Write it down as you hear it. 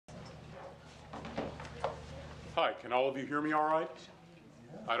Hi, can all of you hear me all right?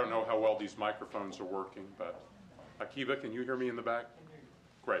 I don't know how well these microphones are working, but Akiva, can you hear me in the back?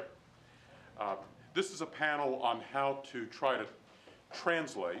 Great. This is a panel on how to try to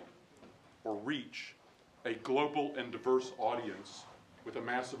translate or reach a global and diverse audience with a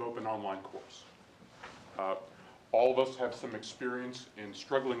massive open online course. All of us have some experience in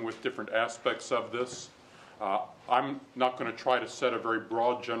struggling with different aspects of this. I'm not going to try to set a very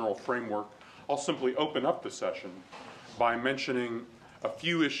broad general framework. I'll simply open up the session by mentioning a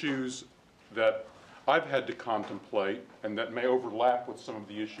few issues that I've had to contemplate and that may overlap with some of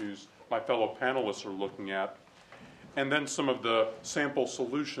the issues my fellow panelists are looking at, and then some of the sample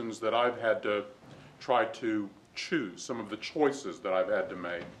solutions that I've had to try to choose, some of the choices that I've had to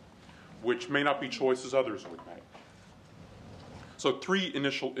make, which may not be choices others would make. So 3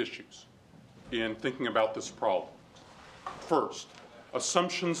 initial issues in thinking about this problem. First,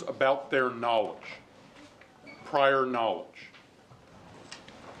 assumptions about their knowledge, prior knowledge.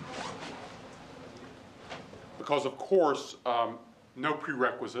 Because of course, no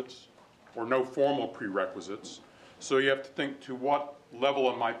prerequisites or no formal prerequisites, so you have to think, to what level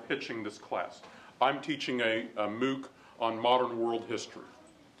am I pitching this class? I'm teaching a MOOC on modern world history.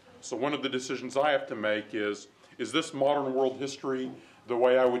 So one of the decisions I have to make is this modern world history the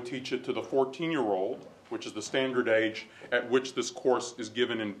way I would teach it to the 14-year-old, which is the standard age at which this course is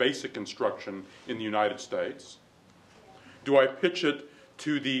given in basic instruction in the United States? Do I pitch it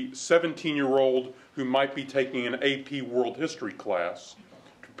to the 17-year-old who might be taking an AP World History class,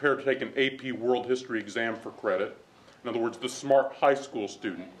 prepared to take an AP World History exam for credit? In other words, the smart high school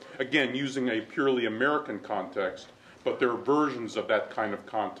student. Again, using a purely American context, but there are versions of that kind of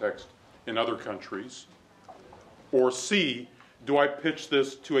context in other countries. Or C, do I pitch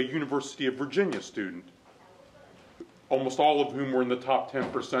this to a University of Virginia student, almost all of whom were in the top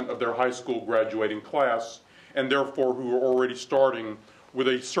 10% of their high school graduating class, and therefore who are already starting with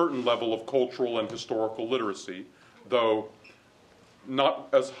a certain level of cultural and historical literacy, though not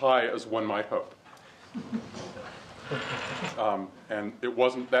as high as one might hope. And it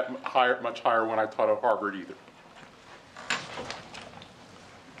wasn't that much higher when I taught at Harvard either.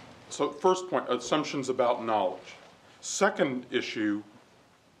 So first point, assumptions about knowledge. Second issue,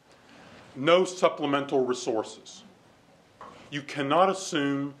 no supplemental resources. You cannot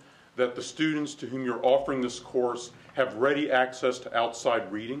assume that the students to whom you're offering this course have ready access to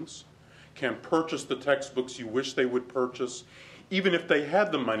outside readings, can purchase the textbooks you wish they would purchase, even if they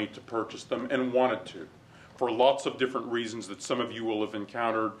had the money to purchase them and wanted to. For lots of different reasons that some of you will have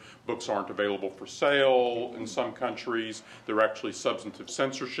encountered, books aren't available for sale in some countries. There are actually substantive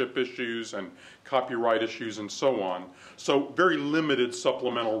censorship issues and copyright issues and so on. So very limited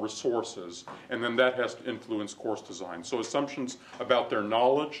supplemental resources, and then that has to influence course design. So assumptions about their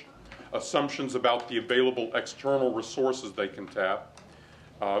knowledge, assumptions about the available external resources they can tap.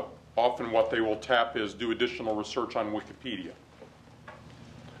 Often what they will tap is do additional research on Wikipedia.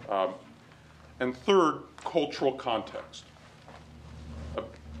 And third, cultural context,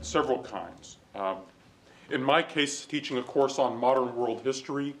 several kinds. In my case, teaching a course on modern world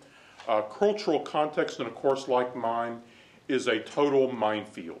history, cultural context in a course like mine is a total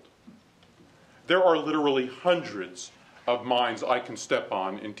minefield. There are literally hundreds of mines I can step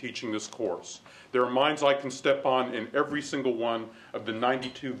on in teaching this course. There are mines I can step on in every single one of the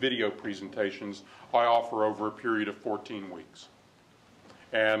 92 video presentations I offer over a period of 14 weeks.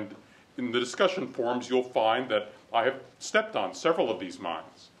 And in the discussion forums, you'll find that I have stepped on several of these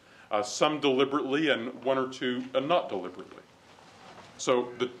mines, some deliberately and one or two not deliberately. So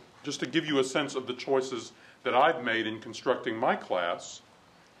just to give you a sense of the choices that I've made in constructing my class,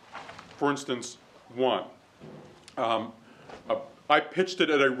 for instance, one, I pitched it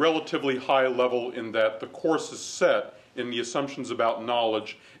at a relatively high level in that the course is set in the assumptions about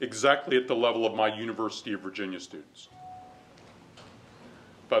knowledge exactly at the level of my University of Virginia students.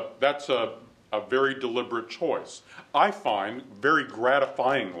 But that's a very deliberate choice. I find, very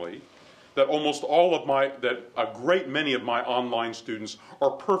gratifyingly, that a great many of my online students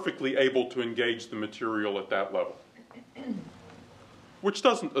are perfectly able to engage the material at that level, which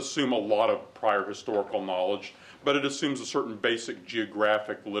doesn't assume a lot of prior historical knowledge, but it assumes a certain basic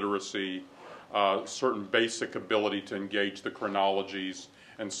geographic literacy, certain basic ability to engage the chronologies,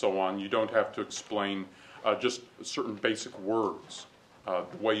 and so on. You don't have to explain just certain basic words the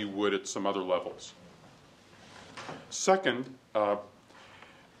way you would at some other levels. Second,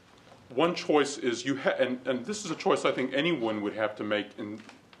 one choice is and this is a choice I think anyone would have to make,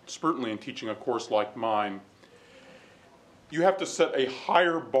 certainly in teaching a course like mine. You have to set a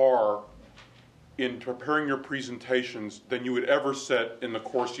higher bar in preparing your presentations than you would ever set in the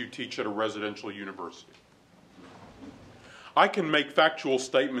course you teach at a residential university. I can make factual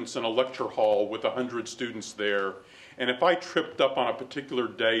statements in a lecture hall with 100 students there, and if I tripped up on a particular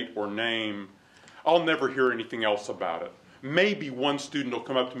date or name, I'll never hear anything else about it. Maybe one student will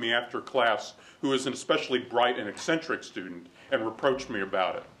come up to me after class who is an especially bright and eccentric student and reproach me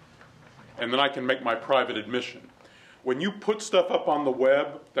about it. And then I can make my private admission. When you put stuff up on the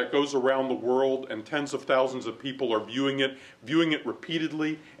web that goes around the world and tens of thousands of people are viewing it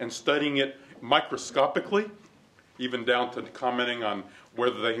repeatedly and studying it microscopically, even down to commenting on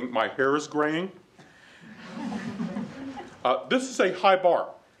whether they think my hair is graying, this is a high bar.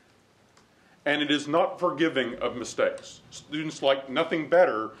 And it is not forgiving of mistakes. Students like nothing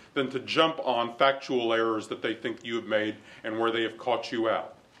better than to jump on factual errors that they think you have made and where they have caught you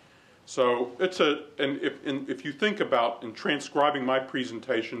out. So if you think about in transcribing my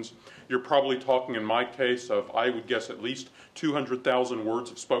presentations, you're probably talking in my case of, I would guess, at least 200,000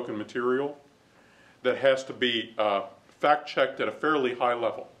 words of spoken material that has to be fact-checked at a fairly high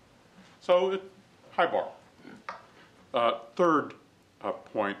level. So high bar. Third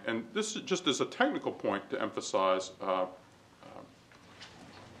point, and this is just as a technical point to emphasize,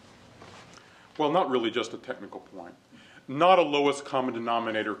 well, not really just a technical point. Not a lowest common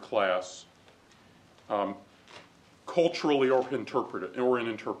denominator class, culturally or in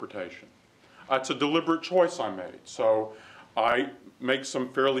interpretation. It's a deliberate choice I made. So I make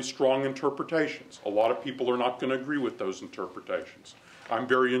some fairly strong interpretations. A lot of people are not going to agree with those interpretations. I'm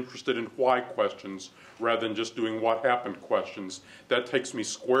very interested in why questions rather than just doing what happened questions. That takes me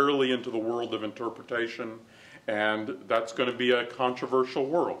squarely into the world of interpretation, and that's going to be a controversial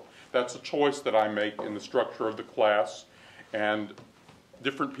world. That's a choice that I make in the structure of the class, and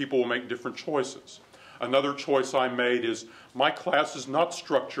different people will make different choices. Another choice I made is my class is not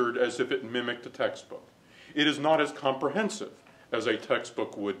structured as if it mimicked a textbook. It is not as comprehensive as a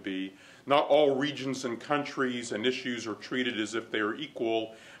textbook would be. Not all regions and countries and issues are treated as if they are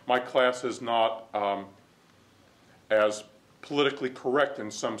equal. My class is not as politically correct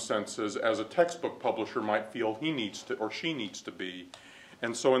in some senses as a textbook publisher might feel he needs to or she needs to be.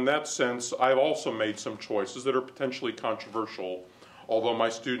 And so in that sense, I've also made some choices that are potentially controversial, although my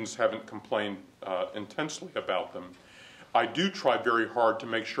students haven't complained intensely about them. I do try very hard to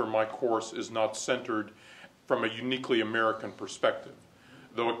make sure my course is not centered from a uniquely American perspective,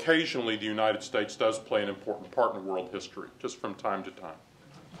 though occasionally the United States does play an important part in world history, just from time to time.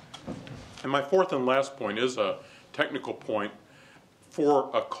 And my fourth and last point is a technical point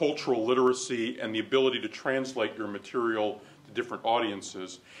for a cultural literacy and the ability to translate your material to different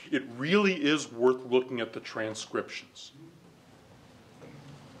audiences. It really is worth looking at the transcriptions.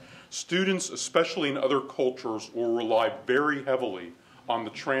 Students, especially in other cultures, will rely very heavily on the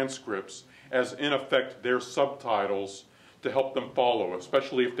transcripts as, in effect, their subtitles to help them follow,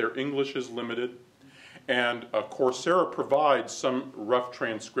 especially if their English is limited. And Coursera provides some rough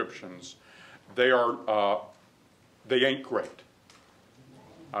transcriptions. They ain't great.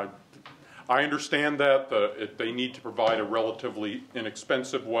 I understand that they need to provide a relatively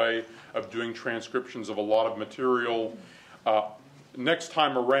inexpensive way of doing transcriptions of a lot of material. Next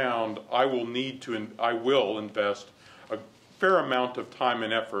time around, I will invest a fair amount of time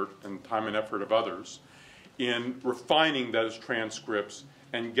and effort of others in refining those transcripts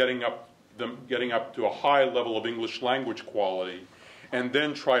and getting up to a high level of English language quality, and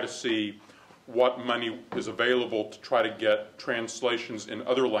then try to see what money is available to try to get translations in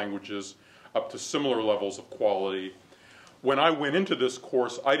other languages up to similar levels of quality. When I went into this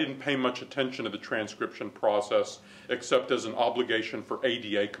course, I didn't pay much attention to the transcription process except as an obligation for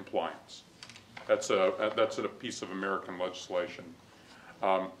ADA compliance. That's a piece of American legislation.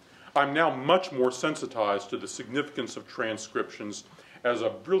 I'm now much more sensitized to the significance of transcriptions as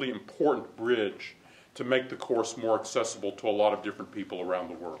a really important bridge to make the course more accessible to a lot of different people around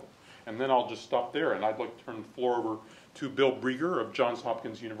the world. And then I'll just stop there, and I'd like to turn the floor over to Bill Brieger of Johns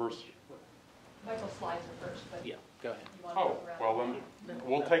Hopkins University. Michael's slides are first, but yeah, go ahead. Oh, well then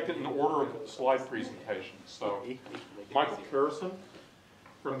we'll take it in order of slide presentation. So, Michael Kerrison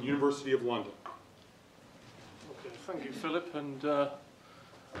from the University of London. Okay, thank you, Philip,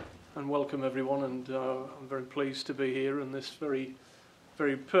 and welcome everyone. And I'm very pleased to be here on this very,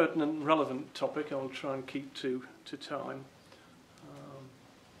 very pertinent and relevant topic. I'll try and keep to time.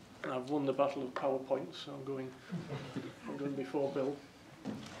 I've won the battle of PowerPoint, so I'm going before Bill.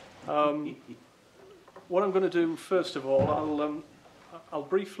 What I'm going to do first of all, I'll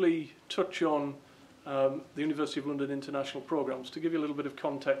briefly touch on the University of London international programs to give you a little bit of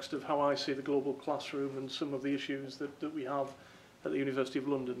context of how I see the global classroom and some of the issues that we have at the University of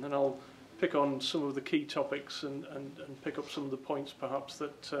London. Then I'll pick on some of the key topics and pick up some of the points perhaps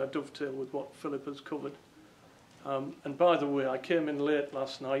that dovetail with what Philip has covered. And by the way, I came in late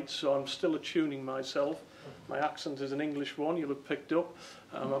last night, so I'm still attuning myself. My accent is an English one, you'll have picked up.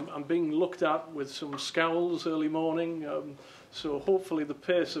 I'm being looked at with some scowls early morning, so hopefully the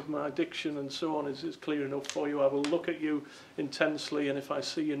pace of my diction and so on is clear enough for you. I will look at you intensely, and if I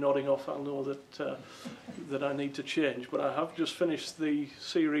see you nodding off, I'll know that, that I need to change. But I have just finished the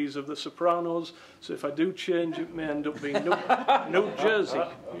series of The Sopranos, so if I do change, it may end up being New Jersey,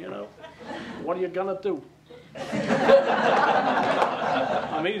 you know. What are you going to do?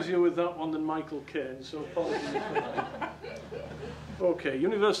 I'm easier with that one than Michael Caine, so apologies. Okay,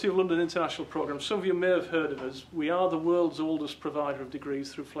 University of London International Programme. Some of you may have heard of us. We are the world's oldest provider of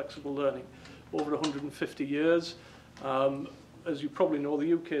degrees through flexible learning, over 150 years. As you probably know,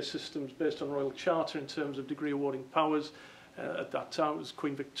 the UK system is based on Royal Charter in terms of degree awarding powers. At that time, it was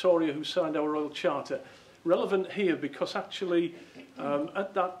Queen Victoria who signed our Royal Charter. Relevant here because actually,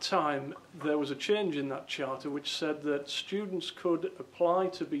 at that time, there was a change in that charter which said that students could apply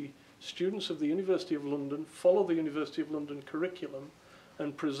to be students of the University of London, follow the University of London curriculum,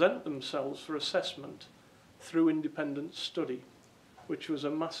 and present themselves for assessment through independent study, which was a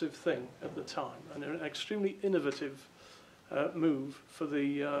massive thing at the time, and an extremely innovative move for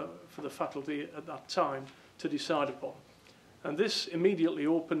the faculty at that time to decide upon. And this immediately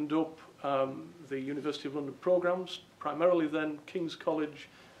opened up the University of London programmes, primarily then King's College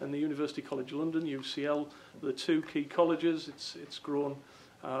and the University College London, UCL, the two key colleges. It's grown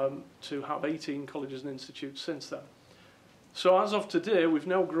to have 18 colleges and institutes since then. So as of today, we've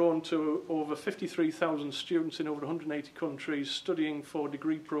now grown to over 53,000 students in over 180 countries studying for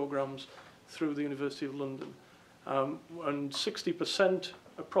degree programmes through the University of London. And 60%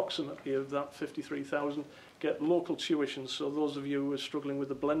 approximately of that 53,000 get local tuition. So those of you who are struggling with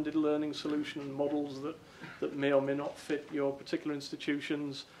the blended learning solution and models that may or may not fit your particular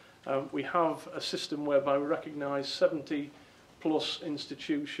institutions, we have a system whereby we recognise 70 plus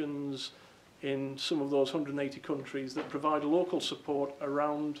institutions in some of those 180 countries that provide local support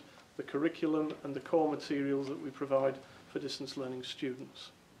around the curriculum and the core materials that we provide for distance learning students.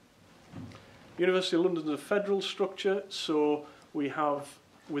 University of London is a federal structure, so we have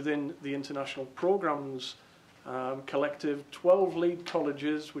within the international programmes collective 12 lead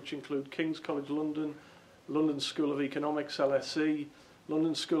colleges, which include King's College London, London School of Economics, LSE,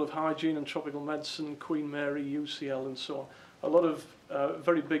 London School of Hygiene and Tropical Medicine, Queen Mary, UCL, and so on. A lot of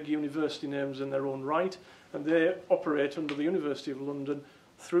very big university names in their own right, and they operate under the University of London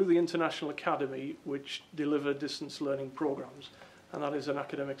through the International Academy, which deliver distance learning programmes, and that is an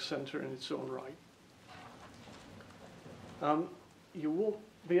academic centre in its own right. You won't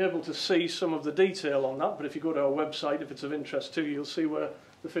be able to see some of the detail on that, but if you go to our website, if it's of interest to you, you'll see where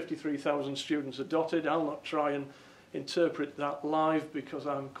the 53,000 students are dotted. I'll not try and interpret that live because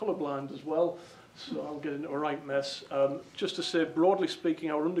I'm colourblind as well, so I'll get into a right mess. Just to say, broadly speaking,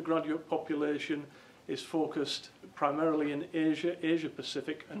 our undergraduate population is focused primarily in Asia,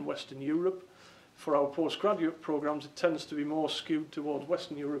 Asia-Pacific and Western Europe. For our postgraduate programmes, it tends to be more skewed towards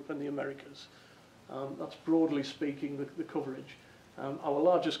Western Europe and the Americas. That's broadly speaking the coverage. Our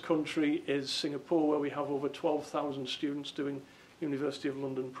largest country is Singapore, where we have over 12,000 students doing University of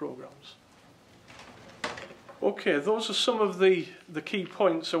London programmes. Okay, those are some of the key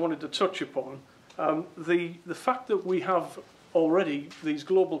points I wanted to touch upon. The fact that we have already these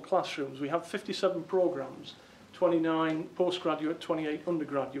global classrooms, we have 57 programmes, 29 postgraduate, 28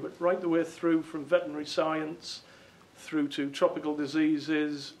 undergraduate, right the way through from veterinary science through to tropical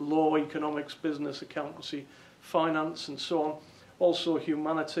diseases, law, economics, business, accountancy, finance, and so on. Also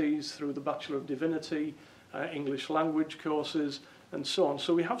humanities through the Bachelor of Divinity, English language courses, and so on.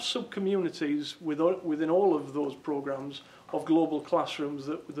 So we have sub-communities within all of those programmes of global classrooms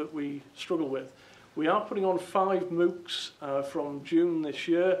that we struggle with. We are putting on 5 MOOCs from June this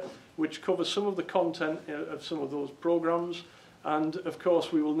year, which cover some of the content of some of those programmes. And of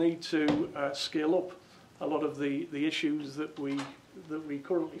course, we will need to scale up a lot of the issues that we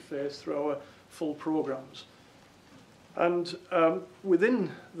currently face through our full programmes. And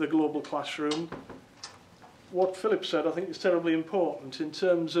within the global classroom, what Philip said, I think, is terribly important in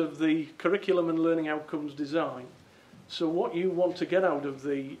terms of the curriculum and learning outcomes design. So what you want to get out of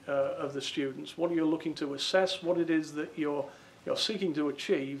the students, what you're looking to assess, what it is that you're seeking to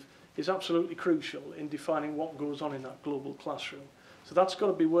achieve, is absolutely crucial in defining what goes on in that global classroom. So that's got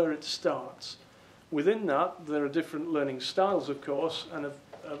to be where it starts. Within that, there are different learning styles, of course, and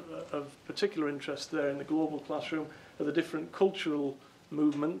of particular interest there in the global classroom are the different cultural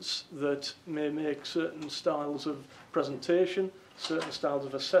movements that may make certain styles of presentation, certain styles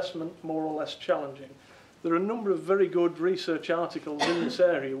of assessment more or less challenging. There are a number of very good research articles in this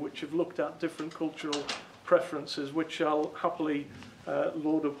area which have looked at different cultural preferences, which I'll happily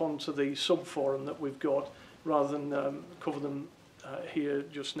load up onto the sub-forum that we've got, rather than cover them here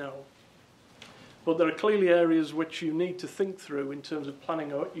just now. But there are clearly areas which you need to think through in terms of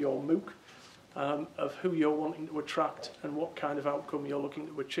planning out your MOOC, of who you're wanting to attract and what kind of outcome you're looking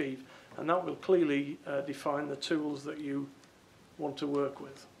to achieve. And that will clearly define the tools that you want to work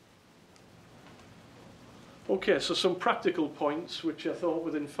with. Okay, so some practical points, which I thought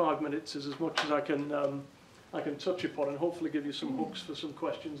within 5 minutes is as much as I can touch upon, and hopefully give you some hooks for some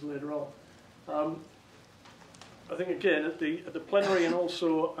questions later on. I think again at the plenary, and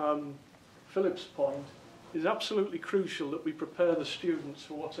also Philip's point, is absolutely crucial that we prepare the students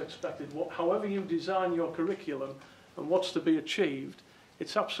for what's expected. However you design your curriculum and what's to be achieved,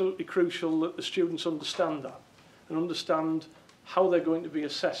 it's absolutely crucial that the students understand that and understand how they're going to be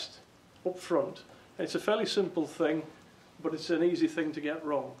assessed up front. And it's a fairly simple thing, but it's an easy thing to get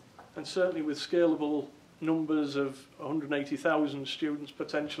wrong. And certainly with scalable numbers of 180,000 students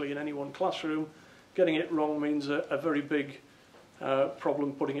potentially in any one classroom, getting it wrong means a very big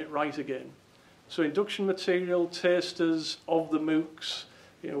problem putting it right again. So induction material, tasters of the MOOCs,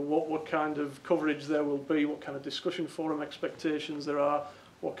 you know, what kind of coverage there will be, what kind of discussion forum expectations there are,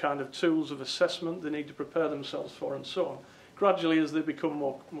 what kind of tools of assessment they need to prepare themselves for, and so on. Gradually, as they become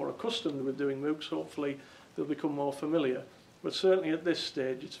more accustomed with doing MOOCs, hopefully they'll become more familiar. But certainly at this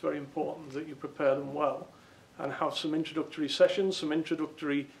stage, it's very important that you prepare them well and have some introductory sessions, some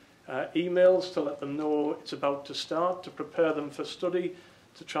introductory emails to let them know it's about to start, to prepare them for study,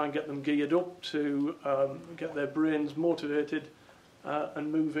 to try and get them geared up, to get their brains motivated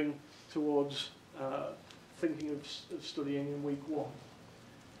and moving towards thinking of studying in week 1.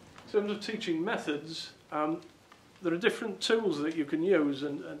 In terms of teaching methods, there are different tools that you can use,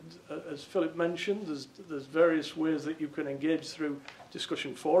 and as Philip mentioned, there's various ways that you can engage through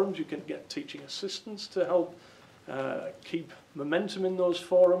discussion forums. You can get teaching assistants to help keep momentum in those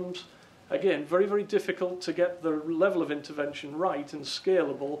forums. Again, very, very difficult to get the level of intervention right and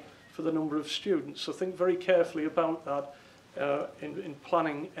scalable for the number of students. So think very carefully about that in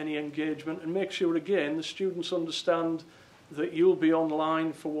planning any engagement, and make sure, again, the students understand that you'll be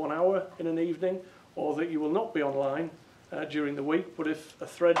online for 1 hour in an evening, or that you will not be online during the week. But if a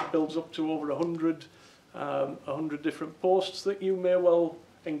thread builds up to over 100 different posts, that you may well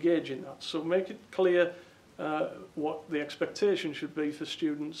engage in that. So make it clear what the expectation should be for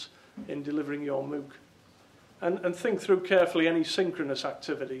students in delivering your MOOC. And think through carefully any synchronous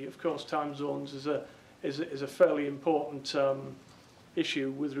activity. Of course, time zones is a fairly important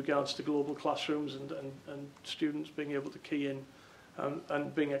issue with regards to global classrooms and students being able to key in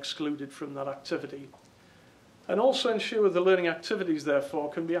and being excluded from that activity. And also ensure the learning activities, therefore,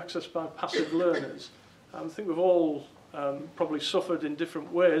 can be accessed by passive learners. I think we've all probably suffered in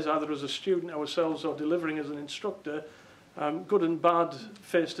different ways, either as a student ourselves or delivering as an instructor, good and bad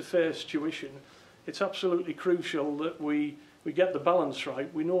face-to-face tuition. It's absolutely crucial that we get the balance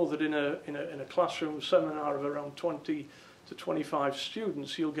right. We know that in a classroom seminar of around 20 to 25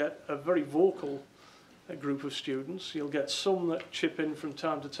 students, you'll get a very vocal group of students. You'll get some that chip in from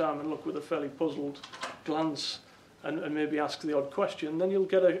time to time and look with a fairly puzzled glance and maybe ask the odd question. Then you'll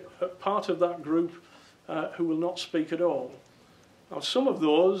get a part of that group who will not speak at all. Now, some of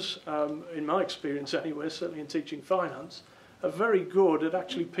those, in my experience anyway, certainly in teaching finance, are very good at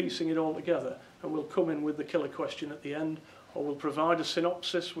actually piecing it all together, and will come in with the killer question at the end, or will provide a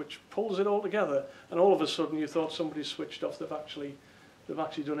synopsis which pulls it all together, and all of a sudden you thought somebody's switched off. They've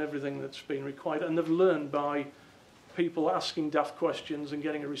actually done everything that's been required, and they've learned by people asking daft questions and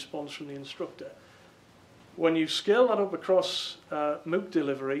getting a response from the instructor. When you scale that up across MOOC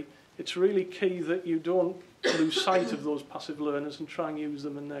delivery, it's really key that you don't lose sight of those passive learners and try and use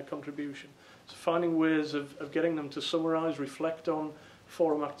them in their contribution. So finding ways of getting them to summarise, reflect on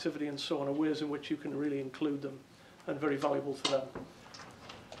forum activity and so on, are ways in which you can really include them, and very valuable for them.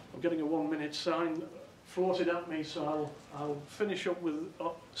 I'm getting a 1-minute sign floated at me, so I'll finish up with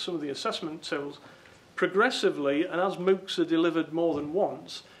some of the assessment tools. Progressively, and as MOOCs are delivered more than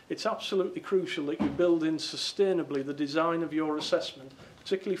once, it's absolutely crucial that you build in sustainably the design of your assessment,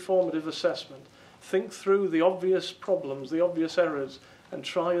 particularly formative assessment. Think through the obvious problems, the obvious errors, and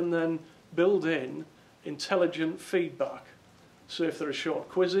try and then build in intelligent feedback. So if there are short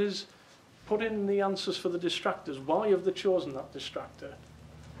quizzes, put in the answers for the distractors. Why have they chosen that distractor?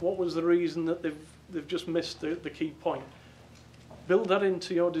 What was the reason that they've just missed the key point? Build that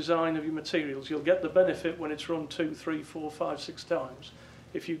into your design of your materials. You'll get the benefit when it's run 2, 3, 4, 5, 6 times.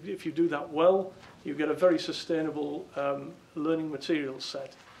 If you do that well, you get a very sustainable learning materials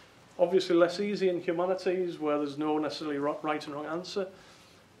set. Obviously less easy in humanities, where there's no necessarily right and wrong answer.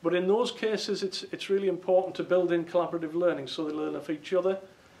 But in those cases, it's really important to build in collaborative learning so they learn off each other.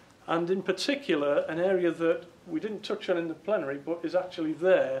 And in particular, an area that we didn't touch on in the plenary, but is actually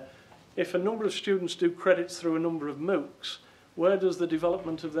there, if a number of students do credits through a number of MOOCs, where does the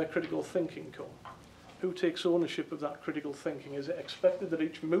development of their critical thinking come? Who takes ownership of that critical thinking? Is it expected that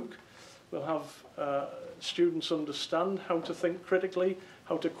each MOOC will have students understand how to think critically,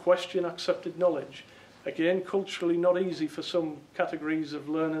 how to question accepted knowledge? Again, culturally not easy for some categories of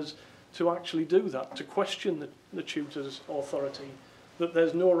learners to actually do that, to question the tutor's authority, that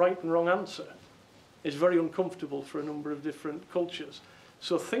there's no right and wrong answer is very uncomfortable for a number of different cultures.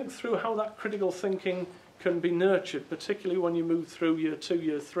 So think through how that critical thinking can be nurtured, particularly when you move through year 2,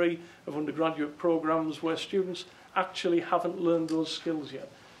 year 3 of undergraduate programs where students actually haven't learned those skills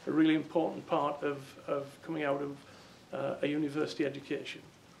yet. A really important part of coming out of a university education.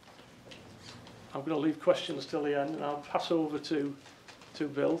 I'm going to leave questions till the end and I'll pass over to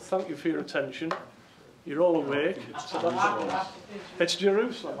Bill. Thank you for your attention. You're all awake. It's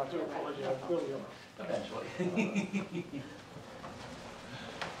Jerusalem. I do apologise.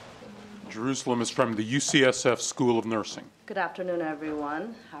 Jerusalem is from the UCSF School of Nursing. Good afternoon,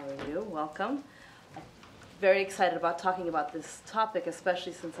 everyone. How are you? Welcome. I'm very excited about talking about this topic,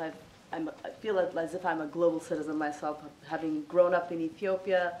 especially since I feel as if I'm a global citizen myself, having grown up in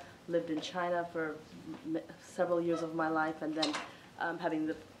Ethiopia, lived in China for several years of my life, and then having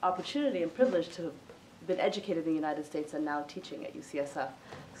the opportunity and privilege to have been educated in the United States and now teaching at UCSF.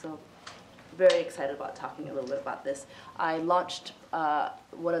 So very excited about talking a little bit about this. I launched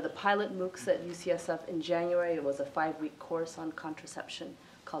one of the pilot MOOCs at UCSF in January. It was a 5-week course on contraception,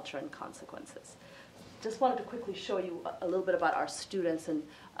 culture, and consequences. Just wanted to quickly show you a little bit about our students and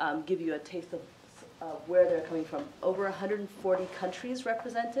give you a taste of where they're coming from. Over 140 countries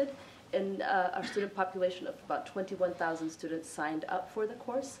represented in our student population of about 21,000 students signed up for the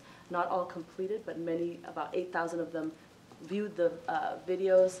course. Not all completed, but many, about 8,000 of them viewed the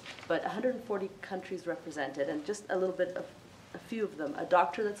videos, but 140 countries represented, and just a little bit of a few of them. A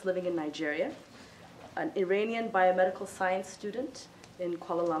doctor that's living in Nigeria, an Iranian biomedical science student in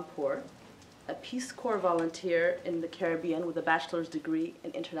Kuala Lumpur, a Peace Corps volunteer in the Caribbean with a bachelor's degree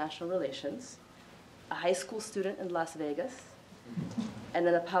in international relations, a high school student in Las Vegas, and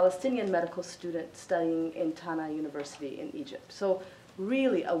then a Palestinian medical student studying in Tana University in Egypt. So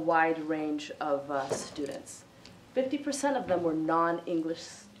really a wide range of students. 50% of them were non-English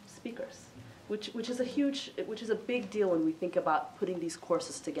speakers, which is a big deal when we think about putting these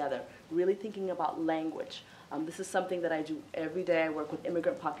courses together, really thinking about language. This is something that I do every day. I work with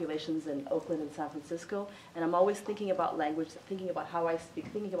immigrant populations in Oakland and San Francisco, and I'm always thinking about language, thinking about how I speak,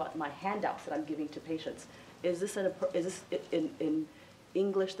 thinking about my handouts that I'm giving to patients. Is this in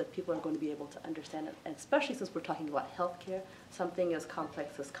English that people are going to be able to understand it? And especially since we're talking about healthcare, something as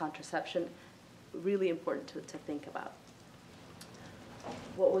complex as contraception, really important to think about.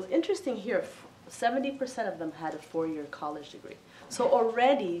 What was interesting here, 70% of them had a 4-year college degree. So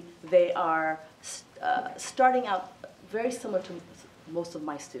already they are starting out very similar to most of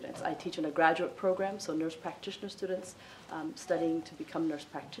my students. I teach in a graduate program, so nurse practitioner students studying to become nurse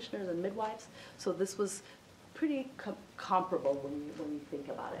practitioners and midwives. So this was pretty comparable when you think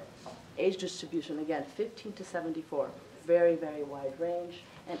about it. Age distribution, again, 15 to 74, very, very wide range,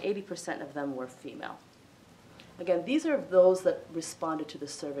 and 80% of them were female. Again, these are those that responded to the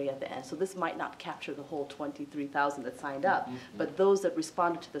survey at the end. So this might not capture the whole 23,000 that signed up, but those that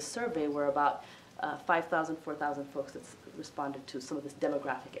responded to the survey were about 5,000, 4,000 folks that responded to some of this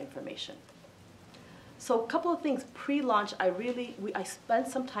demographic information. So a couple of things. Pre-launch, I spent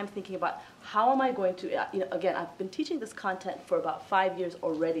some time thinking about how am I going to, again, I've been teaching this content for about 5 years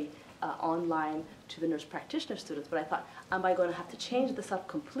already online to the nurse practitioner students, but I thought, am I going to have to change this up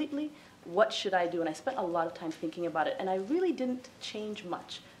completely? What should I do? And I spent a lot of time thinking about it, and I really didn't change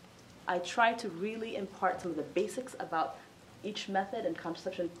much. I tried to really impart some of the basics about each method and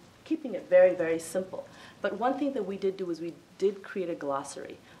contraception, keeping it very, very simple. But one thing that we did do is we did create a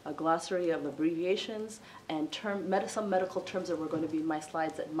glossary of abbreviations and some medical terms that were going to be in my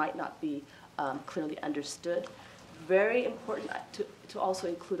slides that might not be clearly understood. Very important to also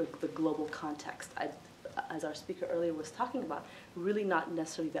include the global context. As our speaker earlier was talking about, really not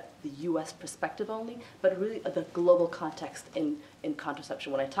necessarily the U.S. perspective only, but really the global context in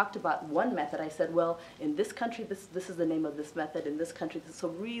contraception. When I talked about one method, I said, well, in this country, this is the name of this method. In this country, so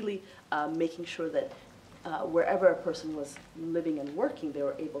really making sure that wherever a person was living and working, they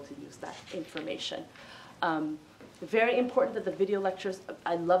were able to use that information. Very important that the video lectures,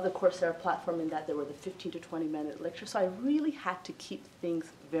 I love the Coursera platform in that there were the 15 to 20-minute lectures, so I really had to keep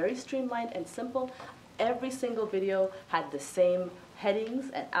things very streamlined and simple. Every single video had the same headings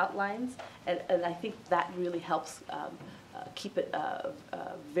and outlines, and I think that really helps keep it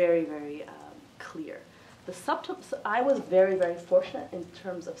very, very clear. I was very, very fortunate in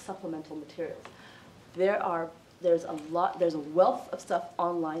terms of supplemental materials. There's a wealth of stuff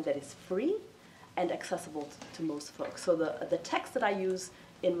online that is free and accessible to most folks. So the text that I use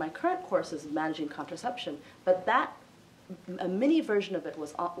in my current course is Managing Contraception, but a mini version of it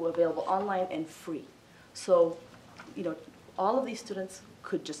was available online and free. So, all of these students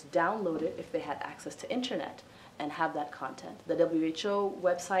could just download it if they had access to internet and have that content. The WHO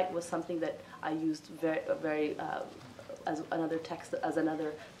website was something that I used very as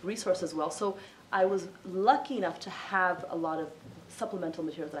another resource as well. So I was lucky enough to have a lot of supplemental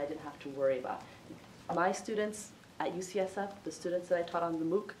materials that I didn't have to worry about. My students at UCSF, the students that I taught on the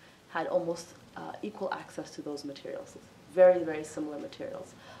MOOC, had almost equal access to those materials. Very, very similar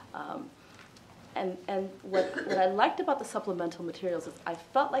materials. And what I liked about the supplemental materials is I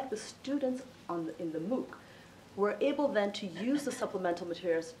felt like the students in the MOOC were able then to use the supplemental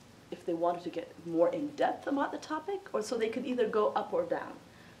materials if they wanted to get more in-depth about the topic, or so they could either go up or down.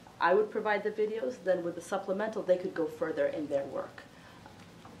 I would provide the videos, then with the supplemental, they could go further in their work.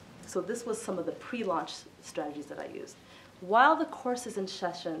 So this was some of the pre-launch strategies that I used. While the course is in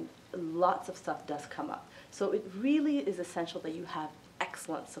session, lots of stuff does come up. So it really is essential that you have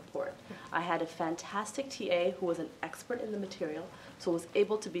excellent support. I had a fantastic TA who was an expert in the material, so was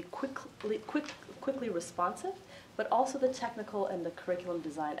able to be quickly responsive, but also the technical and the curriculum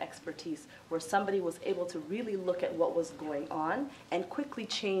design expertise, where somebody was able to really look at what was going on and quickly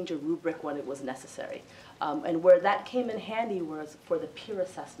change a rubric when it was necessary. And where that came in handy was for the peer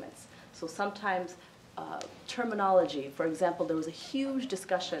assessments. So sometimes terminology, for example, there was a huge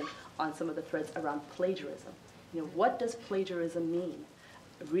discussion on some of the threads around plagiarism. What does plagiarism mean?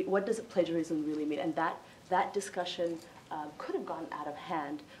 What does plagiarism really mean? And that discussion could have gone out of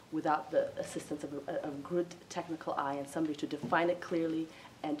hand without the assistance of a good technical eye and somebody to define it clearly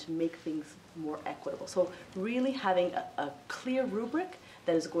and to make things more equitable. So really having a clear rubric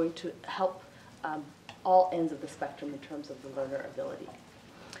that is going to help all ends of the spectrum in terms of the learner ability.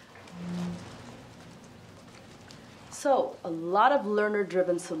 So a lot of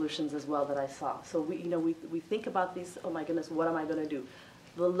learner-driven solutions as well that I saw. So we think about these, oh my goodness, what am I going to do?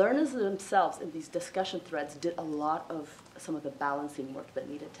 The learners themselves in these discussion threads did a lot of some of the balancing work that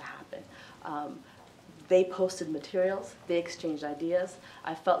needed to happen. They posted materials, they exchanged ideas.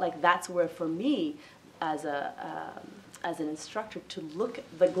 I felt like that's where, for me, as an instructor, to look,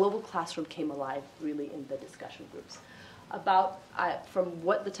 the global classroom came alive really in the discussion groups. From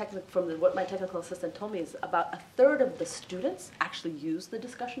what my technical assistant told me is about 1/3 of the students actually use the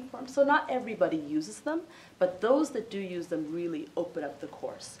discussion forums. So not everybody uses them, but those that do use them really open up the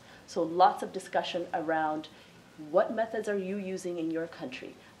course. So lots of discussion around what methods are you using in your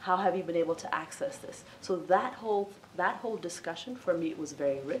country? How have you been able to access this? So that whole discussion for me was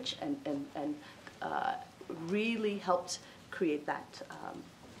very rich and really helped create that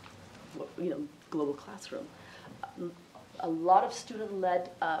global classroom. A lot of student-led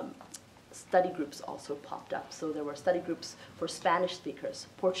study groups also popped up. So there were study groups for Spanish speakers,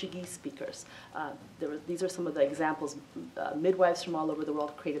 Portuguese speakers. These are some of the examples. Midwives from all over the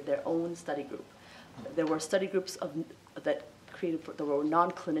world created their own study group. There were study groups there were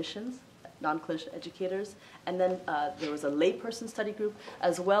non-clinician educators, and then there was a layperson study group,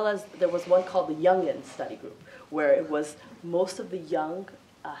 as well as there was one called the Youngin study group, where it was most of the young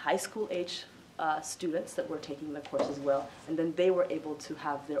high school age students that were taking the course as well, and then they were able to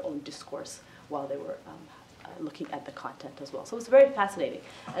have their own discourse while they were looking at the content as well. So it was very fascinating.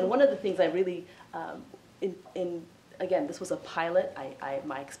 And one of the things I really, again, this was a pilot.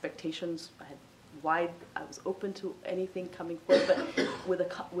 My expectations, I was open to anything coming forward, but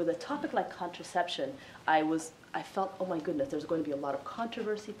with a topic like contraception, I felt, oh my goodness, there's going to be a lot of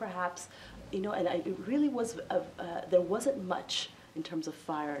controversy perhaps, and it really was, there wasn't much in terms of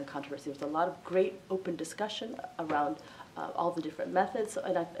fire and controversy. There was a lot of great open discussion around all the different methods,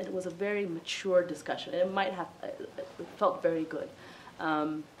 and it was a very mature discussion. And it felt very good.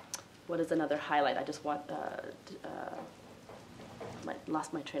 What is another highlight? I just want,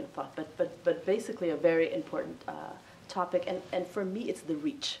 lost my train of thought, but basically a very important topic, and for me it's the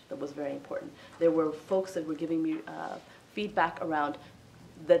reach that was very important. There were folks that were giving me feedback around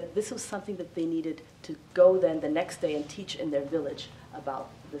that this was something that they needed to go then the next day and teach in their village about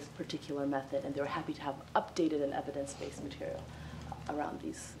this particular method, and they were happy to have updated and evidence-based material around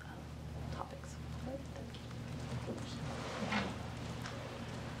these topics. Right, thank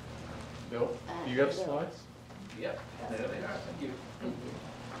you. Bill, you got slides? Yep, there they are. Thank you.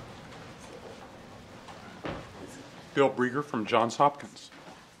 Bill Brieger from Johns Hopkins.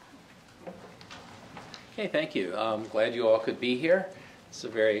 Okay, thank you. I'm glad you all could be here. It's a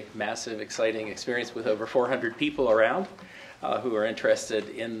very massive, exciting experience with over 400 people around who are interested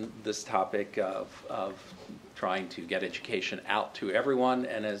in this topic of trying to get education out to everyone.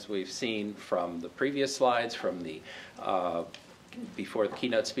 And as we've seen from the previous slides, from the before the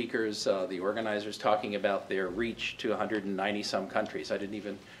keynote speakers, the organizers talking about their reach to 190 some countries. I didn't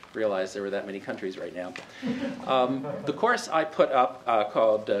even realize there were that many countries right now. The course I put up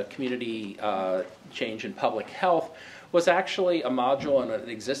called Community Change in Public Health was actually a module in an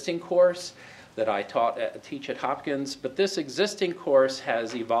existing course that I teach at Hopkins, but this existing course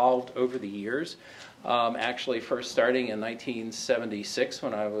has evolved over the years. Actually first starting in 1976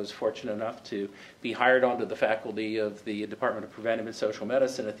 when I was fortunate enough to be hired onto the faculty of the Department of Preventive and Social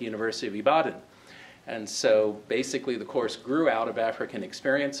Medicine at the University of Ibadan. And so basically the course grew out of African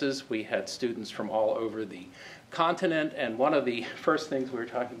experiences. We had students from all over the continent, and one of the first things we were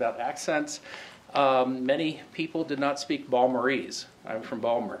talking about accents. Many people did not speak Balmorese. I'm from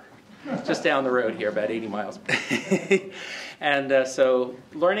Balmer, just down the road here, about 80 miles. And so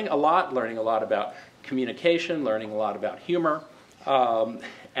learning a lot about communication, learning a lot about humor. So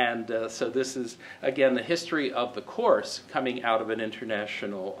this is, again, the history of the course coming out of an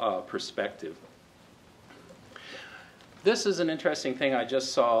international perspective. This is an interesting thing I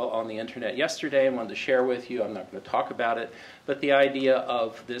just saw on the internet yesterday and wanted to share with you. I'm not going to talk about it, but the idea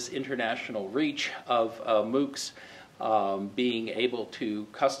of this international reach of MOOCs being able to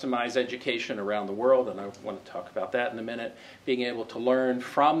customize education around the world, and I want to talk about that in a minute, being able to learn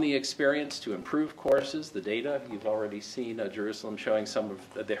from the experience to improve courses, the data. You've already seen Jerusalem showing some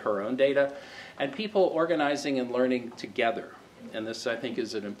of her own data, and people organizing and learning together. And this, I think,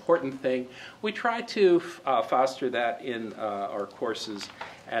 is an important thing. We try to foster that in our courses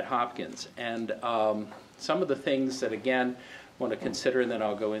at Hopkins. And some of the things that, again, I want to consider, and then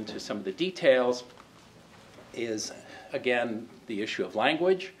I'll go into some of the details, is, again, the issue of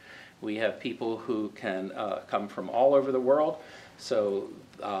language. We have people who can come from all over the world. So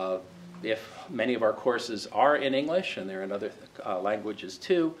if many of our courses are in English, and they're in other languages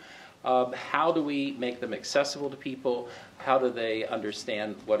too, how do we make them accessible to people? How do they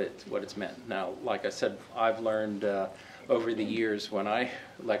understand what it's meant? Now, like I said, I've learned over the years when I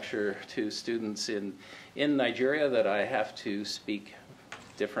lecture to students in Nigeria that I have to speak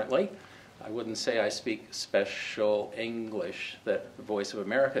differently. I wouldn't say I speak special English that the Voice of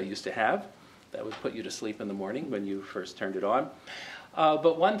America used to have. That would put you to sleep in the morning when you first turned it on.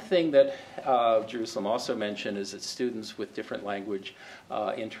 But one thing that Jerusalem also mentioned is that students with different language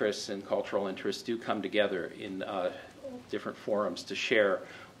interests and cultural interests do come together in different forums to share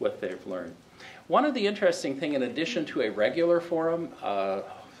what they've learned. One of the interesting things, in addition to a regular forum,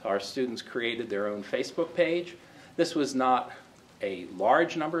 our students created their own Facebook page. This was not a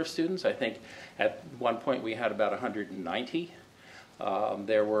large number of students. I think at one point we had about 190.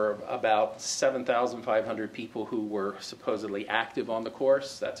 There were about 7,500 people who were supposedly active on the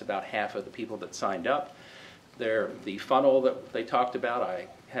course. That's about half of the people that signed up. The funnel that they talked about, I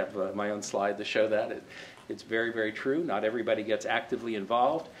have my own slide to show that. It's very, very true. Not everybody gets actively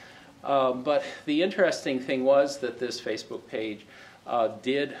involved. But the interesting thing was that this Facebook page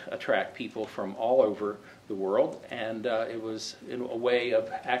did attract people from all over the world, and it was in a way of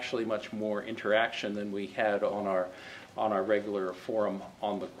actually much more interaction than we had on our regular forum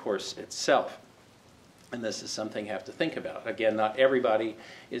on the course itself. And this is something you have to think about. Again, not everybody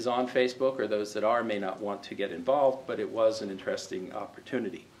is on Facebook, or those that are may not want to get involved, but it was an interesting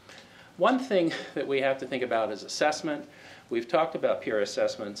opportunity. One thing that we have to think about is assessment. We've talked about peer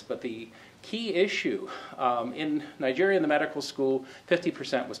assessments, but the key issue in Nigeria in the medical school,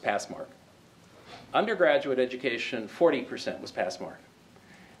 50% was pass mark. Undergraduate education, 40% was pass mark.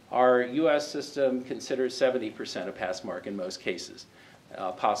 Our U.S. system considers 70% a pass mark in most cases,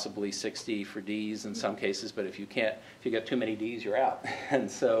 possibly 60 for D's in some cases, but if you get too many D's, you're out.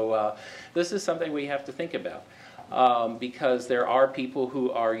 And so this is something we have to think about because there are people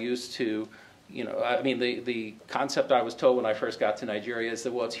who are used to, I mean, the concept I was told when I first got to Nigeria is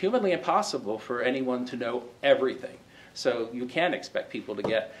that, well, it's humanly impossible for anyone to know everything. So you can't expect people to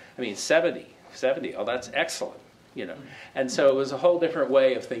get, 70, oh, that's excellent. And so it was a whole different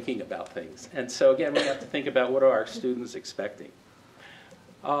way of thinking about things. And so again, we have to think about what are our students expecting.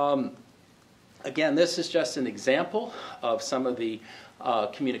 Again, this is just an example of some of the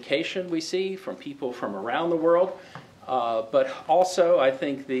communication we see from people from around the world. But also, I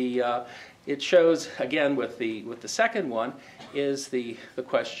think it shows, again, with the second one, is the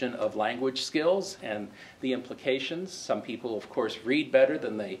question of language skills and the implications. Some people, of course, read better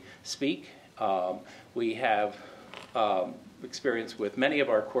than they speak. We have experience with many of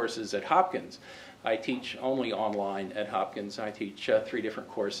our courses at Hopkins. I teach only online at Hopkins. I teach 3 different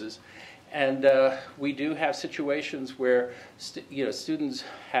courses. And we do have situations where students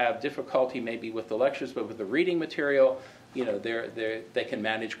have difficulty maybe with the lectures, but with the reading material, they can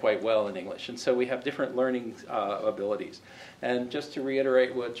manage quite well in English. And so we have different learning abilities. And just to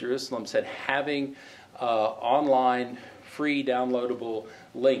reiterate what Jerusalem said, having online free downloadable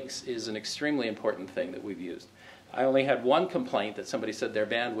links is an extremely important thing that we've used. I only had one complaint that somebody said their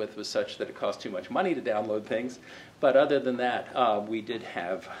bandwidth was such that it cost too much money to download things. But other than that, we did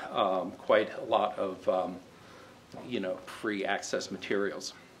have quite a lot of free access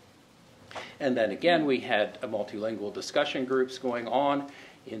materials. And then again, we had multilingual discussion groups going on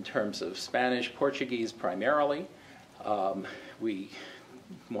in terms of Spanish, Portuguese primarily. We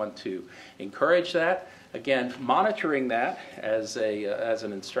want to encourage that. Again, monitoring that as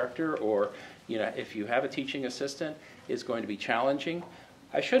an instructor, or if you have a teaching assistant, is going to be challenging.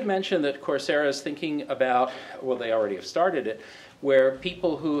 I should mention that Coursera is thinking about, well, they already have started it, where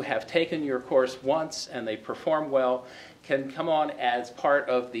people who have taken your course once and they perform well can come on as part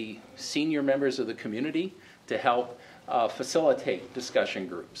of the senior members of the community to help facilitate discussion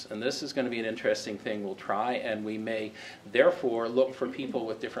groups. And this is going to be an interesting thing we'll try, and we may therefore look for people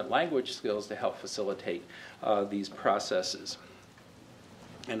with different language skills to help facilitate these processes.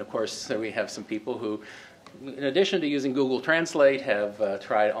 And of course, so we have some people who, in addition to using Google Translate, have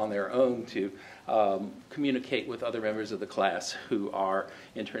tried on their own to communicate with other members of the class who are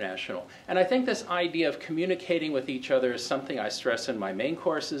international. And I think this idea of communicating with each other is something I stress in my main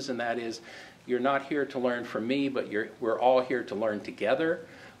courses, and that is, you're not here to learn from me, but we're all here to learn together.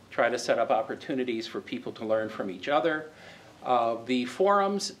 Try to set up opportunities for people to learn from each other. The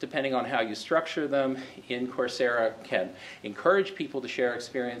forums, depending on how you structure them in Coursera, can encourage people to share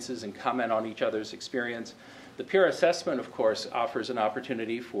experiences and comment on each other's experience. The peer assessment, of course, offers an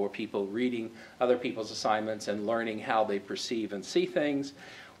opportunity for people reading other people's assignments and learning how they perceive and see things.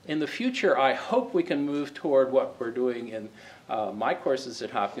 In the future, I hope we can move toward what we're doing in my courses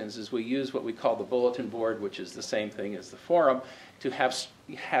at Hopkins, is we use what we call the bulletin board, which is the same thing as the forum, to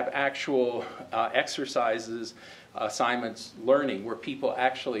have actual exercises, assignments, learning, where people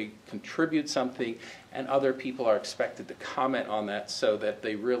actually contribute something and other people are expected to comment on that so that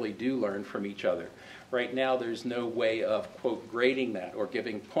they really do learn from each other. Right now, there's no way of, quote, grading that or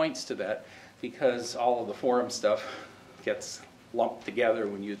giving points to that, because all of the forum stuff gets lumped together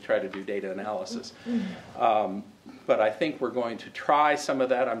when you try to do data analysis. But I think we're going to try some of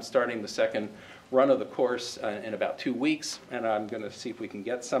that. I'm starting the second run of the course in about 2 weeks, and I'm going to see if we can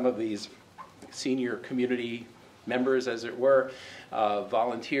get some of these senior community members, as it were,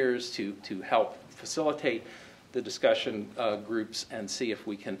 volunteers to help facilitate the discussion groups, and see if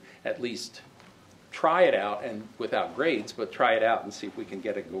we can at least try it out, and without grades, but try it out and see if we can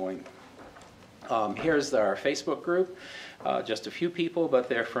get it going. Here's our Facebook group. Just a few people, but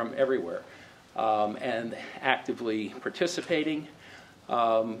they're from everywhere and actively participating.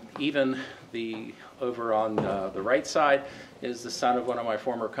 Even over on the right side is the son of one of my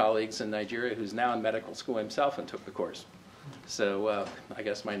former colleagues in Nigeria, who's now in medical school himself and took the course. So I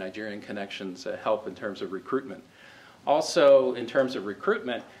guess my Nigerian connections help in terms of recruitment. Also, in terms of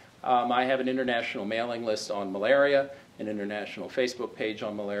recruitment, I have an international mailing list on malaria, an international Facebook page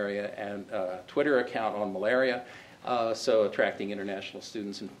on malaria, and a Twitter account on malaria. So attracting international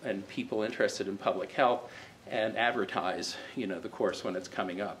students and people interested in public health, and advertise, the course when it's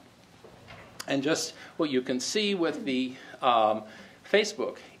coming up. And just what you can see with the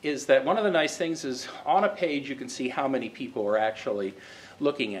Facebook is that one of the nice things is on a page you can see how many people are actually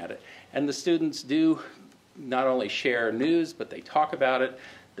looking at it. And the students do not only share news, but they talk about it.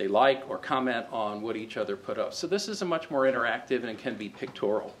 They like or comment on what each other put up. So this is a much more interactive, and it can be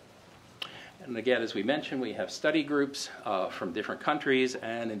pictorial. And again, as we mentioned, we have study groups from different countries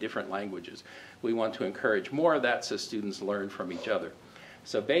and in different languages. We want to encourage more of that so students learn from each other.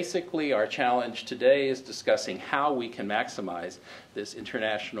 So basically, our challenge today is discussing how we can maximize this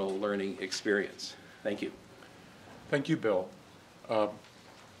international learning experience. Thank you. Thank you, Bill.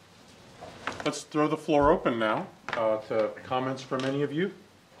 Let's throw the floor open now to comments from any of you.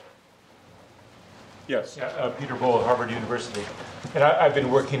 Yes. Yeah, Peter Bohl, Harvard University. And I've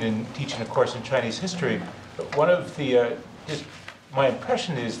been working and teaching a course in Chinese history. But one of my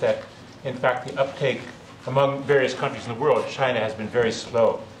impression is that, in fact, the uptake among various countries in the world, China has been very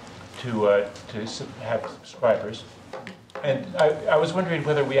slow to have subscribers. And I was wondering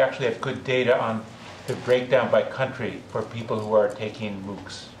whether we actually have good data on the breakdown by country for people who are taking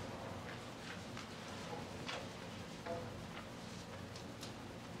MOOCs.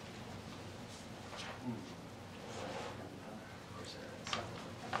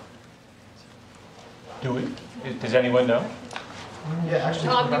 Does anyone know? Yeah, actually.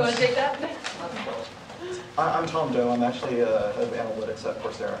 Tom, do you want to take that? I'm Tom Doe. I'm actually head of analytics at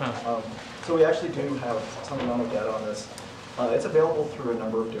Coursera. So we actually do have a ton amount of data on this. It's available through a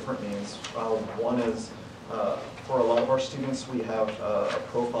number of different means. One is, for a lot of our students, we have a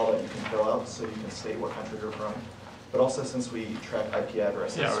profile that you can fill out so you can state what country you're from. But also, since we track IP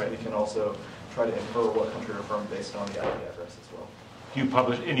addresses, we can also try to infer what country you're from based on the IP address as well. Do you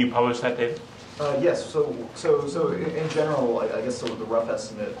publish that data? Yes. So in general, I guess the rough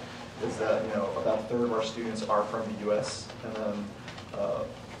estimate is that about a third of our students are from the U.S. and then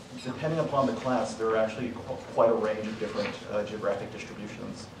depending upon the class, there are actually quite a range of different geographic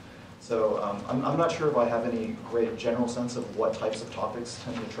distributions. So I'm not sure if I have any great general sense of what types of topics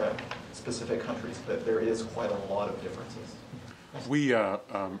tend to attract specific countries, but there is quite a lot of differences. We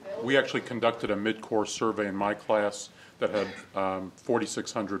actually conducted a mid-course survey in my class that had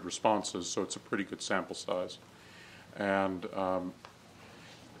 4,600 responses, so it's a pretty good sample size. And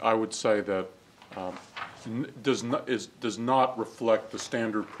I would say that does not reflect the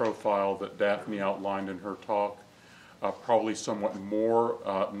standard profile that Daphne outlined in her talk. Probably somewhat more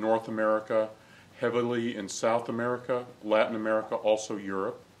North America, heavily in South America, Latin America, also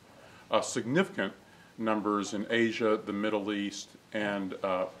Europe. Significant numbers in Asia, the Middle East, and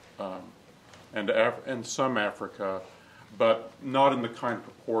some Africa, but not in the kind of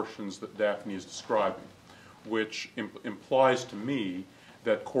proportions that Daphne is describing, which implies to me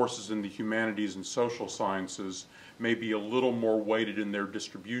that courses in the humanities and social sciences may be a little more weighted in their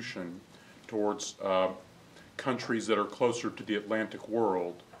distribution towards countries that are closer to the Atlantic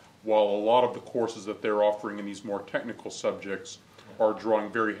world, while a lot of the courses that they're offering in these more technical subjects are drawing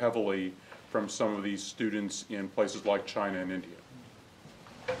very heavily from some of these students in places like China and India.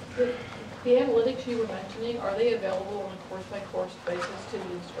 The analytics you were mentioning, are they available on a course-by-course basis to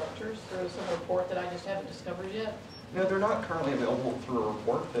the instructors through some report that I just haven't discovered yet? No, they're not currently available through a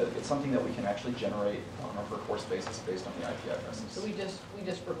report, but it's something that we can actually generate on a per-course basis based on the IP addresses. So we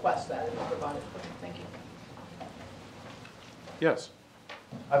just request that and provide it. Okay, thank you. Yes.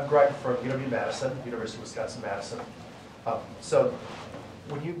 I'm Greg from UW-Madison, University of Wisconsin-Madison. So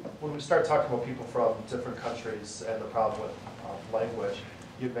when we start talking about people from different countries and the problem with language,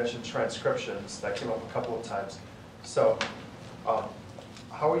 you mentioned transcriptions. That came up a couple of times. So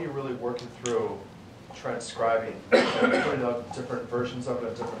how are you really working through transcribing, putting out different versions of it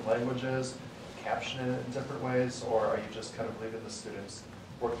in different languages, captioning it in different ways, or are you just kind of leaving the students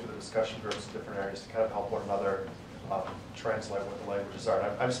work through the discussion groups in different areas to kind of help one another translate what the languages are?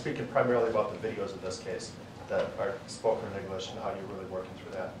 And I'm speaking primarily about the videos in this case that are spoken in English and how you're really working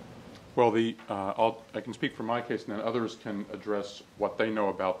through that. Well, I can speak for my case, and then others can address what they know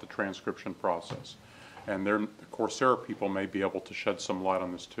about the transcription process. And the Coursera people may be able to shed some light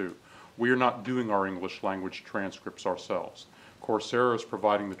on this too. We are not doing our English language transcripts ourselves. Coursera is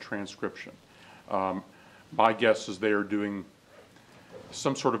providing the transcription. My guess is they are doing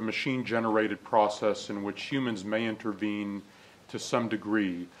some sort of machine-generated process in which humans may intervene to some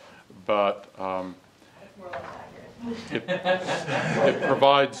degree, but it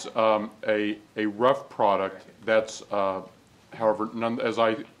provides a rough product that's, however, as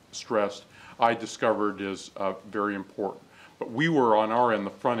I stressed, I discovered is very important. But we were, on our end,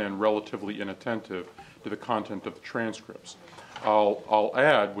 the front end, relatively inattentive to the content of the transcripts. I'll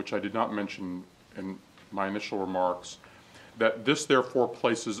add, which I did not mention in my initial remarks, that this therefore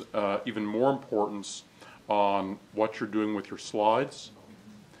places even more importance on what you're doing with your slides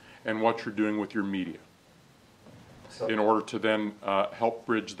and what you're doing with your media in order to then help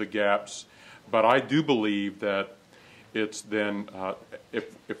bridge the gaps. But I do believe that it's then,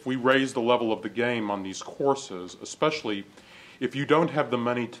 if we raise the level of the game on these courses, especially if you don't have the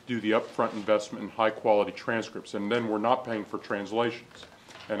money to do the upfront investment in high-quality transcripts, and then we're not paying for translations.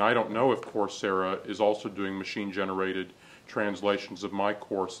 And I don't know if Coursera is also doing machine-generated translations of my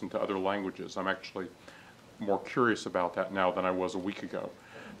course into other languages. I'm actually more curious about that now than I was a week ago.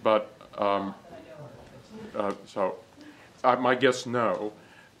 But my guess, no.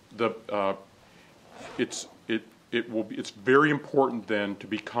 It's very important then to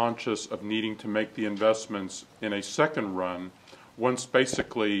be conscious of needing to make the investments in a second run. Once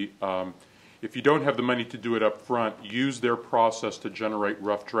basically, if you don't have the money to do it up front, use their process to generate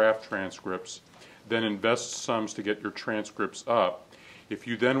rough draft transcripts, then invest sums to get your transcripts up. If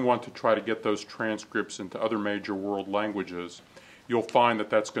you then want to try to get those transcripts into other major world languages, you'll find that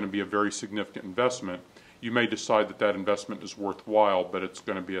that's going to be a very significant investment. You may decide that that investment is worthwhile, but it's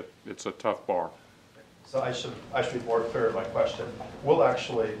going to be it's a tough bar. So I should be more clear in my question.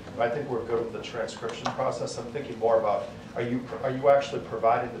 I think we're good with the transcription process. I'm thinking more about, are you actually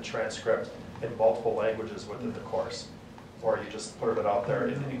providing the transcript in multiple languages within the course? Or are you just putting it out there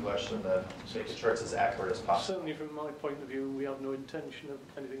in English and then making sure it's as accurate as possible? Certainly from my point of view, we have no intention of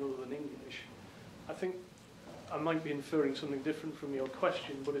anything other than English. I think I might be inferring something different from your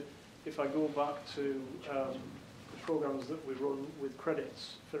question, but if I go back to the programs that we run with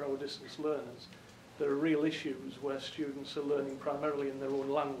credits for our distance learners, there are real issues where students are learning primarily in their own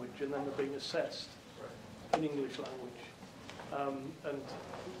language and then they're being assessed in English language. And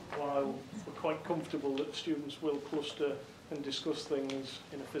while we're quite comfortable that students will cluster and discuss things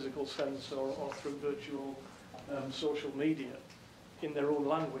in a physical sense or through virtual social media in their own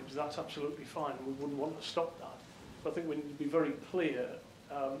language, that's absolutely fine. We wouldn't want to stop that. But I think we need to be very clear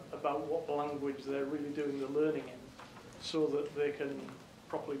about what language they're really doing the learning in so that they can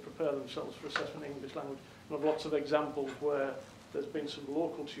properly prepare themselves for assessment in English language. And I've lots of examples where there's been some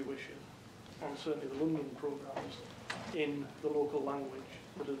local tuition on certainly the London programs in the local language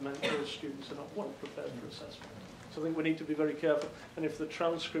that has meant those students are not well prepared for assessment. So I think we need to be very careful. And if the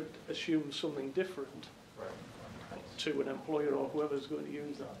transcript assumes something different to an employer or whoever's going to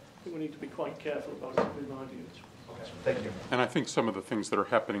use that, I think we need to be quite careful about it, in my view. Okay, thank you. And I think some of the things that are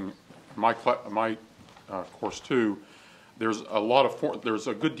happening in my course too, there's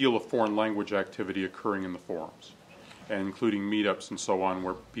a good deal of foreign language activity occurring in the forums, and including meetups and so on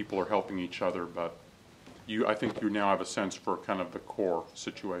where people are helping each other. But I think you now have a sense for kind of the core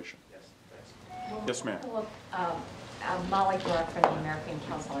situation. Yes, thanks. Yes, ma'am. Well, I'm Molly Gore from the American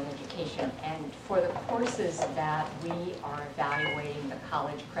Council on Education, and for the courses that we are evaluating the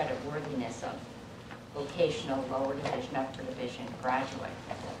college credit worthiness of, vocational, lower division, upper division, graduate,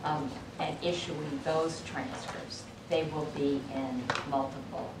 and issuing those transcripts, they will be in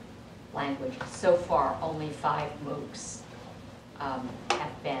multiple languages. So far, only 5 MOOCs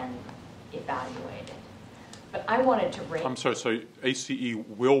have been evaluated. But I wanted to raise... I'm sorry, so ACE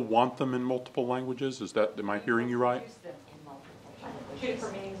will want them in multiple languages? Is that, am I hearing you right? Use them in multiple Two languages.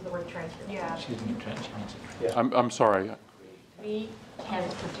 for meanings of the word transcript. Yeah. She didn't translate. Yeah. I'm sorry. We can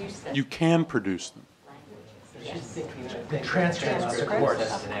produce them You can produce them. languages. Yes. The transcripts, of course,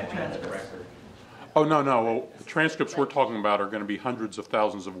 is an accurate record. Oh, no. Well, the transcripts we're talking about are going to be hundreds of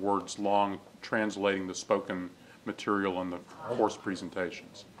thousands of words long, translating the spoken material in the course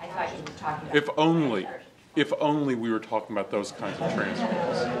presentations. I thought you were talking about... If only we were talking about those kinds of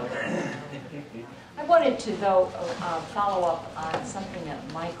transcripts. I wanted to, though, follow up on something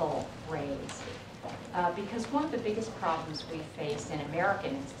that Michael raised, because one of the biggest problems we face in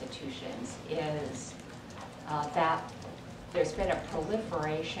American institutions is that there's been a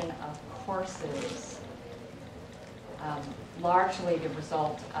proliferation of courses, largely the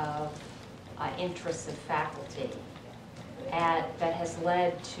result of interests of faculty, and that has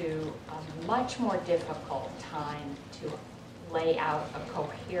led to a much more difficult time to lay out a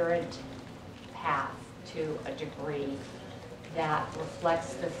coherent path to a degree that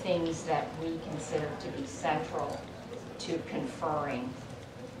reflects the things that we consider to be central to conferring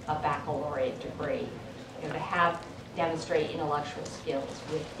a baccalaureate degree. You know, to demonstrate intellectual skills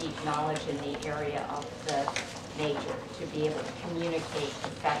with deep knowledge in the area of the major, to be able to communicate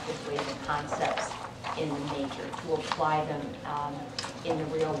effectively the concepts in the major, to apply them in the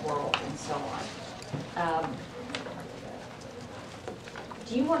real world, and so on.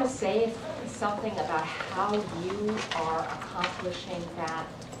 Do you want to say something about how you are accomplishing that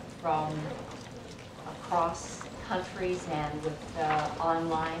from across countries and with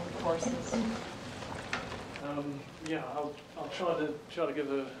online courses? Yeah, I'll try to give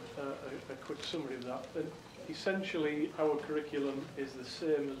a quick summary of that. But essentially, our curriculum is the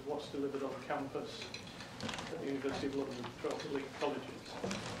same as what's delivered on campus at the University of London throughout the elite colleges.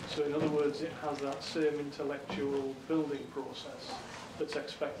 So in other words, it has that same intellectual building process that's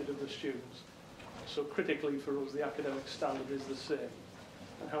expected of the students. So critically for us, the academic standard is the same.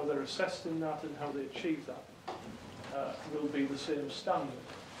 And how they're assessed in that and how they achieve that will be the same standard.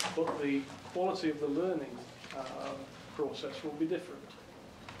 But the quality of the learning process will be different.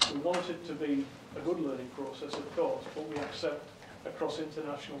 We want it to be a good learning process, of course, but we accept across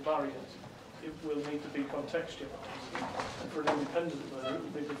international barriers it will need to be contextualised. And for an independent learner, it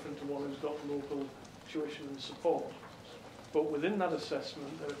will be different to one who's got local tuition and support. But within that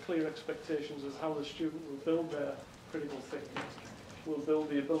assessment, there are clear expectations of how the student will build their critical thinking, will build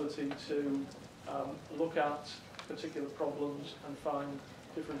the ability to look at particular problems and find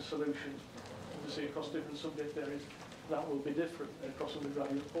different solutions. Obviously, across different subject areas, that will be different. And across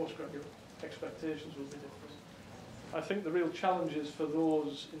undergraduate, postgraduate, expectations will be different. I think the real challenges for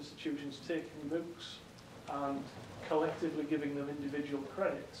those institutions taking MOOCs and collectively giving them individual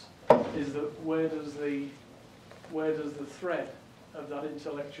credits is that where does the thread of that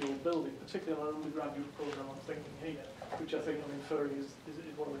intellectual building, particularly on an undergraduate program I'm thinking here, which I think I'm inferring is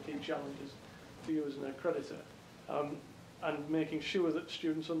one of the key challenges for you as an accreditor. And making sure that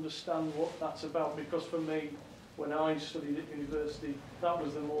students understand what that's about, because for me, when I studied at university, that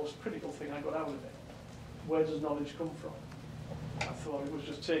was the most critical thing I got out of it. Where does knowledge come from? I thought it was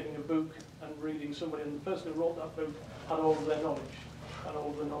just taking a book and reading somebody, and the person who wrote that book had all of their knowledge, and all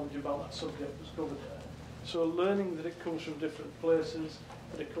of the knowledge about that subject was covered there. So learning that it comes from different places,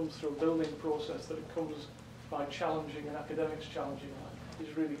 that it comes through a building process, that it comes by challenging and academics challenging that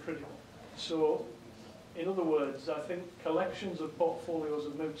is really critical. So, in other words, I think collections of portfolios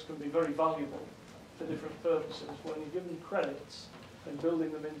of MOOCs can be very valuable for different purposes. When you give them credits and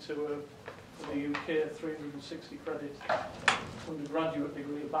building them into for the UK, 360 credit undergraduate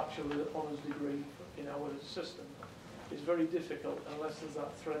degree, a bachelor honours degree in our system, is very difficult unless there's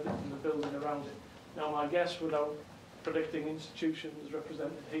that thread in the building around it. Now, my guess, without predicting institutions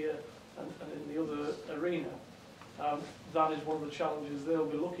represented here and in the other arena, that is one of the challenges they'll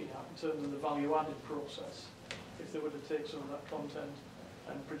be looking at in terms of the value-added process, if they were to take some of that content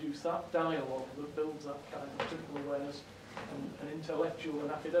and produce that dialogue that builds that kind of critical awareness and intellectual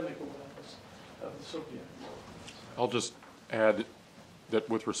and academic awareness of the subject. I'll just add that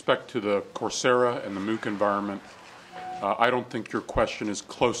with respect to the Coursera and the MOOC environment, I don't think your question is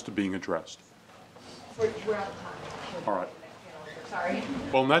close to being addressed. We're out of time. All right. Sorry.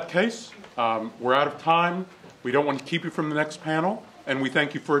 Well, in that case, we're out of time. We don't want to keep you from the next panel, and we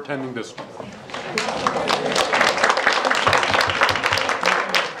thank you for attending this one.